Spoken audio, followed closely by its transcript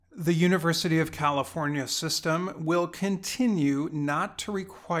The University of California system will continue not to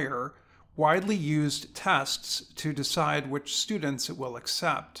require widely used tests to decide which students it will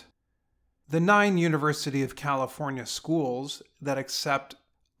accept. The 9 University of California schools that accept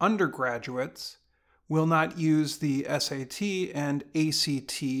undergraduates will not use the SAT and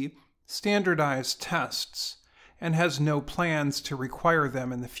ACT standardized tests and has no plans to require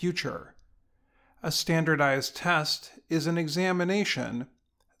them in the future. A standardized test is an examination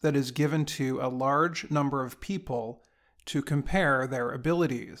that is given to a large number of people to compare their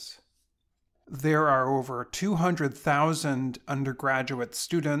abilities. There are over 200,000 undergraduate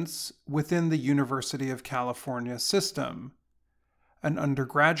students within the University of California system. An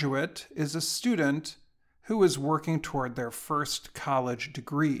undergraduate is a student who is working toward their first college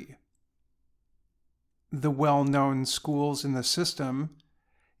degree. The well-known schools in the system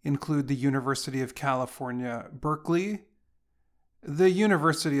include the University of California, Berkeley, the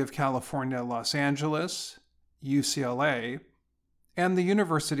University of California, Los Angeles, UCLA, and the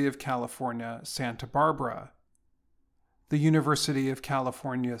University of California, Santa Barbara. The University of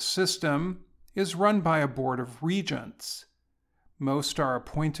California system is run by a board of regents. Most are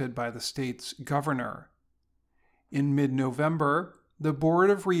appointed by the state's governor. In mid-November, the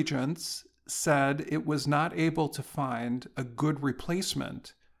Board of Regents said it was not able to find a good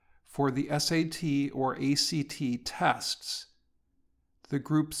replacement for the SAT or ACT tests. The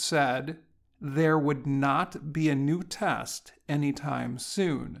group said there would not be a new test anytime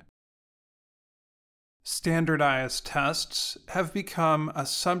soon. Standardized tests have become a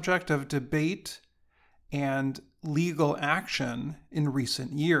subject of debate and legal action in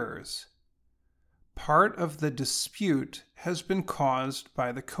recent years. Part of the dispute has been caused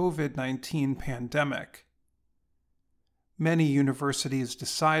by the COVID-19 pandemic. Many universities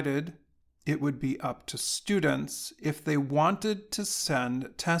decided it would be up to students if they wanted to send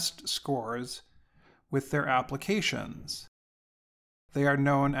test scores with their applications. They are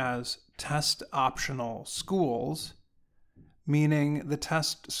known as test-optional schools, meaning the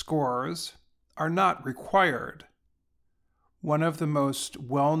test scores are not required. One of the most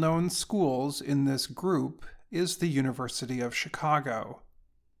well-known schools in this group is the University of Chicago.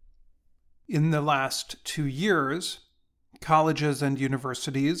 In the last 2 years, colleges and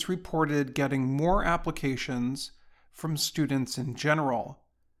universities reported getting more applications from students in general.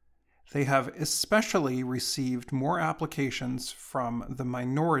 They have especially received more applications from the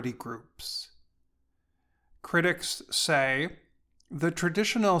minority groups. Critics say the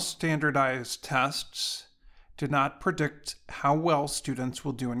traditional standardized tests do not predict how well students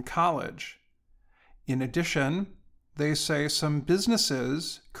will do in college. In addition, they say some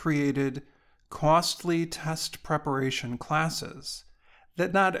businesses created costly test preparation classes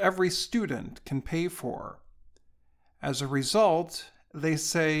that not every student can pay for. As a result, they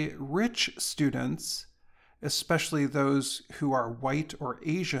say rich students, especially those who are white or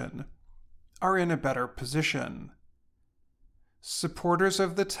Asian, are in a better position. Supporters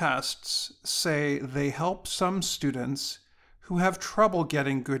of the tests say they help some students who have trouble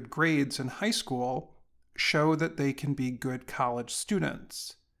getting good grades in high school show that they can be good college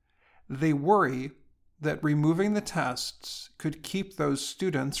students. They worry that removing the tests could keep those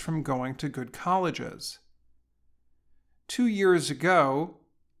students from going to good colleges. 2 years ago,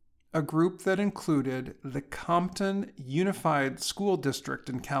 a group that included the Compton Unified School District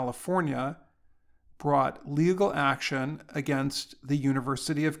in California brought legal action against the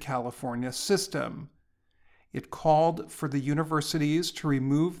University of California system. It called for the universities to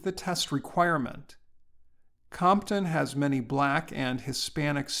remove the test requirement. Compton has many Black and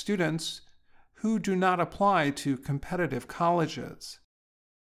Hispanic students who do not apply to competitive colleges.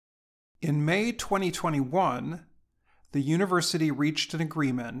 In May 2021, the university reached an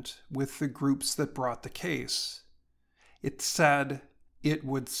agreement with the groups that brought the case. It said it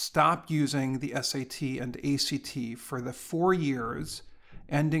would stop using the SAT and ACT for the 4 years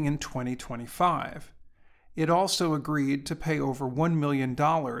ending in 2025. It also agreed to pay over $1 million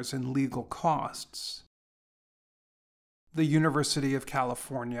in legal costs. The University of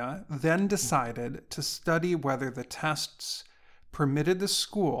California then decided to study whether the tests permitted the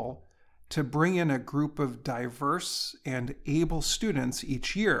school to bring in a group of diverse and able students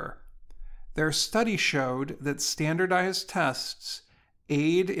each year. Their study showed that standardized tests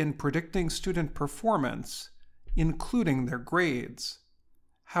aid in predicting student performance, including their grades.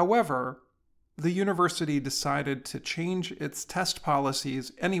 However, the university decided to change its test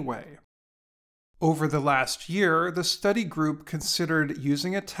policies anyway. Over the last year, the study group considered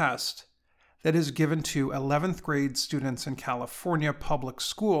using a test that is given to 11th grade students in California public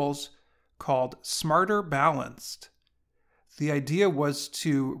schools called Smarter Balanced. The idea was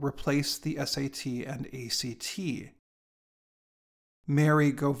to replace the SAT and ACT.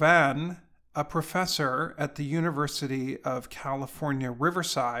 Mary Govan, a professor at the University of California,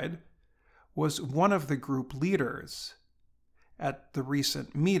 Riverside, was one of the group leaders. At the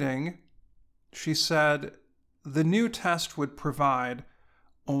recent meeting, she said the new test would provide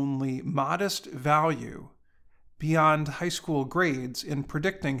only modest value beyond high school grades in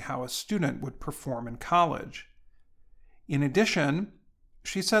predicting how a student would perform in college. In addition,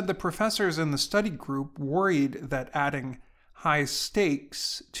 she said the professors in the study group worried that adding high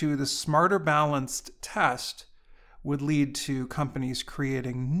stakes to the Smarter Balanced test would lead to companies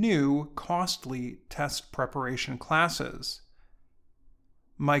creating new, costly test preparation classes.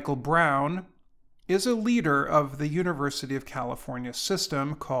 Michael Brown is a leader of the University of California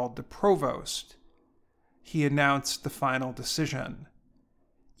system called the Provost. He announced the final decision.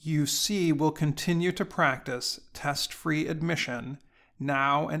 UC will continue to practice test-free admission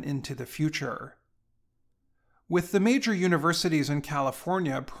now and into the future. With the major universities in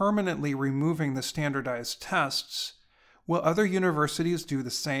California permanently removing the standardized tests, will other universities do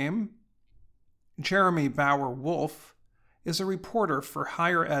the same? Jeremy Bauer-Wolf is a reporter for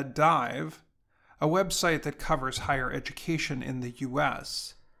Higher Ed Dive, a website that covers higher education in the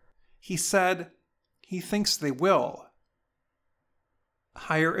U.S. He said he thinks they will.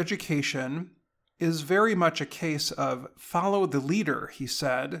 Higher education is very much a case of follow the leader, he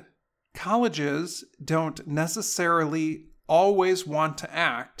said. Colleges don't necessarily always want to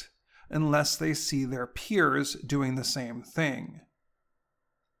act unless they see their peers doing the same thing.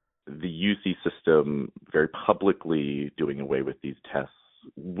 The UC system very publicly doing away with these tests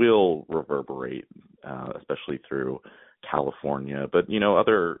will reverberate, especially through California, but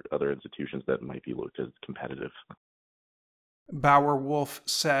other institutions that might be looked as competitive. Bauer-Wolf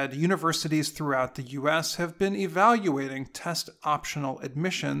said universities throughout the U.S. have been evaluating test-optional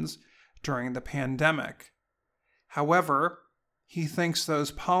admissions during the pandemic. However, he thinks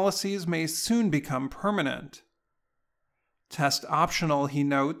those policies may soon become permanent. Test-optional, he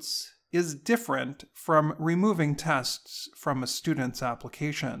notes, is different from removing tests from a student's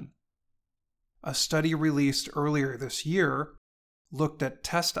application. A study released earlier this year looked at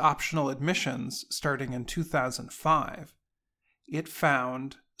test-optional admissions starting in 2005. It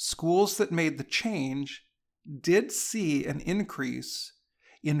found schools that made the change did see an increase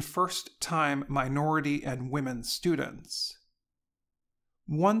in first-time minority and women students.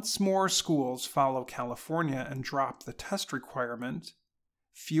 Once more schools follow California and drop the test requirement,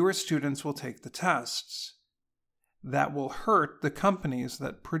 fewer students will take the tests. That will hurt the companies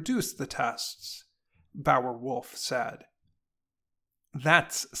that produce the tests, Bauer-Wolf said.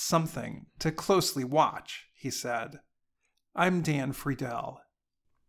 That's something to closely watch, he said. I'm Dan Friedel.